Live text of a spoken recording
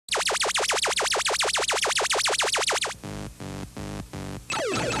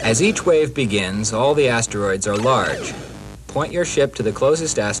As each wave begins, all the asteroids are large. Point your ship to the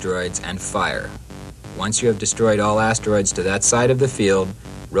closest asteroids and fire. Once you have destroyed all asteroids to that side of the field,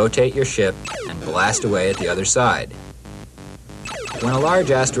 rotate your ship and blast away at the other side. When a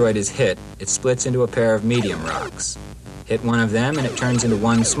large asteroid is hit, it splits into a pair of medium rocks. Hit one of them and it turns into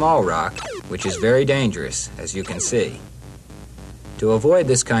one small rock, which is very dangerous, as you can see. To avoid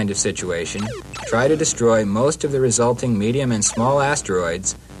this kind of situation, try to destroy most of the resulting medium and small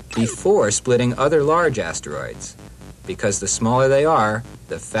asteroids before splitting other large asteroids, because the smaller they are,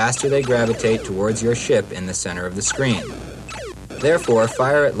 the faster they gravitate towards your ship in the center of the screen. Therefore,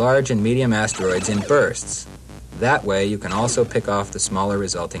 fire at large and medium asteroids in bursts. That way, you can also pick off the smaller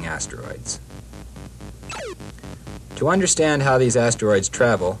resulting asteroids. To understand how these asteroids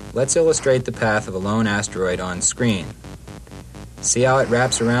travel, let's illustrate the path of a lone asteroid on screen. See how it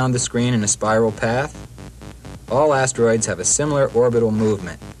wraps around the screen in a spiral path? All asteroids have a similar orbital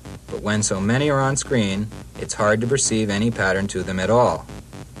movement, but when so many are on screen, it's hard to perceive any pattern to them at all.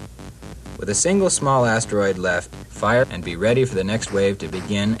 With a single small asteroid left, fire and be ready for the next wave to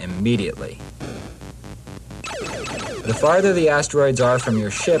begin immediately. The farther the asteroids are from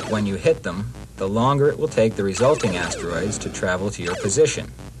your ship when you hit them, the longer it will take the resulting asteroids to travel to your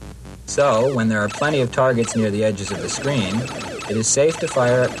position. So, when there are plenty of targets near the edges of the screen, it is safe to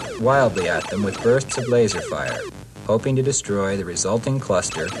fire wildly at them with bursts of laser fire, hoping to destroy the resulting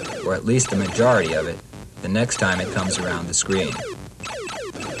cluster, or at least the majority of it, the next time it comes around the screen.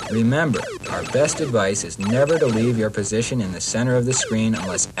 Remember, our best advice is never to leave your position in the center of the screen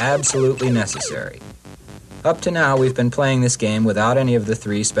unless absolutely necessary. Up to now, we've been playing this game without any of the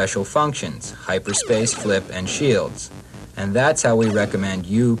three special functions, hyperspace, flip, and shields, and that's how we recommend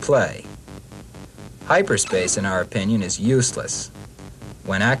you play. Hyperspace, in our opinion, is useless.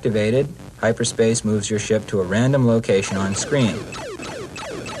 When activated, hyperspace moves your ship to a random location on screen.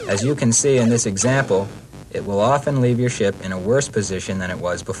 As you can see in this example, it will often leave your ship in a worse position than it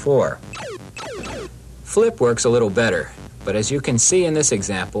was before. Flip works a little better, but as you can see in this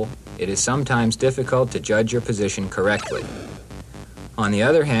example, it is sometimes difficult to judge your position correctly. On the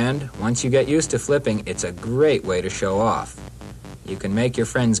other hand, once you get used to flipping, it's a great way to show off. You can make your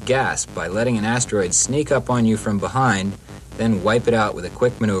friends gasp by letting an asteroid sneak up on you from behind, then wipe it out with a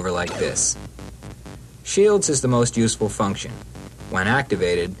quick maneuver like this. Shields is the most useful function. When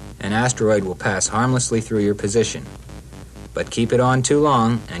activated, an asteroid will pass harmlessly through your position. But keep it on too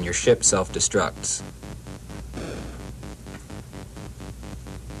long and your ship self-destructs.